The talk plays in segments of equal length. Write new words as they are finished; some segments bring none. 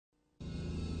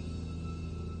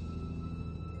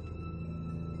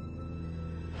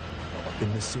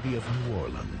in the city of New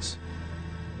Orleans.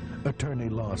 Attorney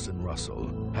Lawson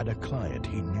Russell had a client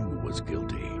he knew was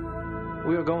guilty.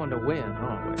 We were going to win,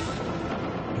 aren't we?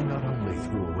 He not only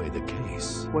threw away the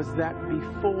case. Was that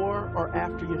before or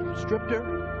after you stripped her,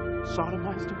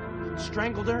 sodomized her,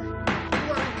 strangled her?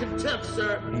 You are in contempt,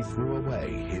 sir. He threw away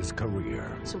his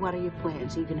career. So what are your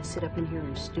plans? Are you going to sit up in here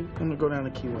and stoop? I'm going to go down to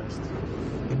Key West.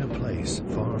 In a place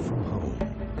far from home,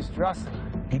 Mr. Russell.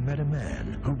 he met a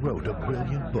man who wrote a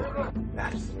brilliant book.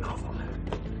 That is the novel.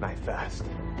 My first.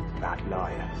 About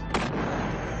lawyers.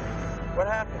 What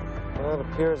happened? Well, it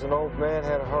appears an old man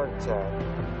had a heart attack.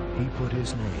 He put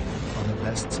his name on a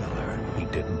bestseller he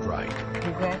didn't write.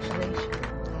 Congratulations.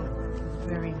 I'm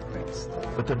very impressed.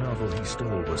 But the novel he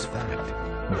stole was fact,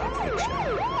 not fiction.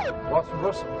 Lawson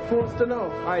Russell. Who wants to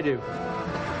know? I do.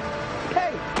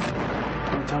 Hey!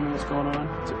 Can you tell me what's going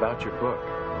on? It's about your book,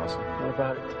 Lawson. What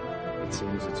about it? It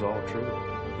seems it's all true.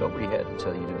 Nobody had to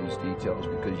tell you these details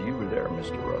because you were there,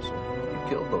 Mr. Russell. You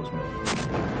killed those men.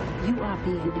 You are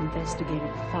being investigated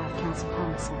for 5 counts of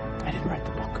homicide. I didn't write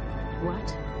the book.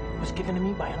 What? It was given to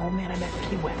me by an old man I met in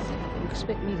Key West. You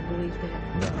expect me to believe that?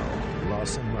 Now,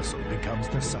 Lawson Russell becomes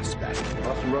the suspect.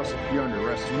 Lawson Russell, you're under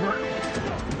arrest for murder.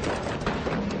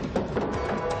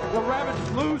 The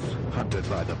rabbit's loose! Hunted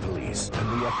by the police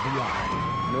and the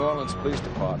FBI. New Orleans Police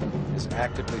Department is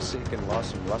actively seeking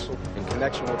Lawson Russell in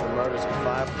connection with the murders of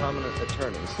 5 prominent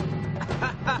attorneys.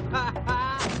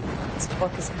 This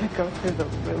book is going to go through the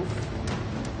roof.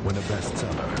 When a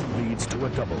bestseller leads to a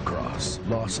double-cross,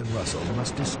 Lawson Russell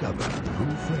must discover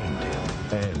who framed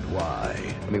him and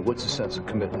why. I mean, what's the sense of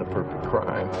committing a perfect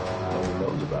crime? No one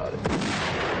knows about it.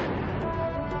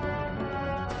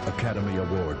 Academy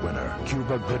Award winner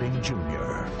Cuba Gooding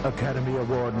Jr., Academy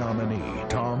Award nominee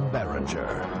Tom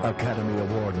Berenger, Academy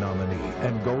Award nominee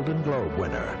and Golden Globe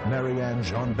winner Marianne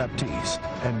Jean-Baptiste,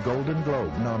 and Golden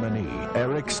Globe nominee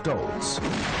Eric Stoltz.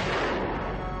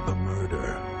 The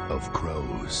Murder of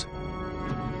Crows.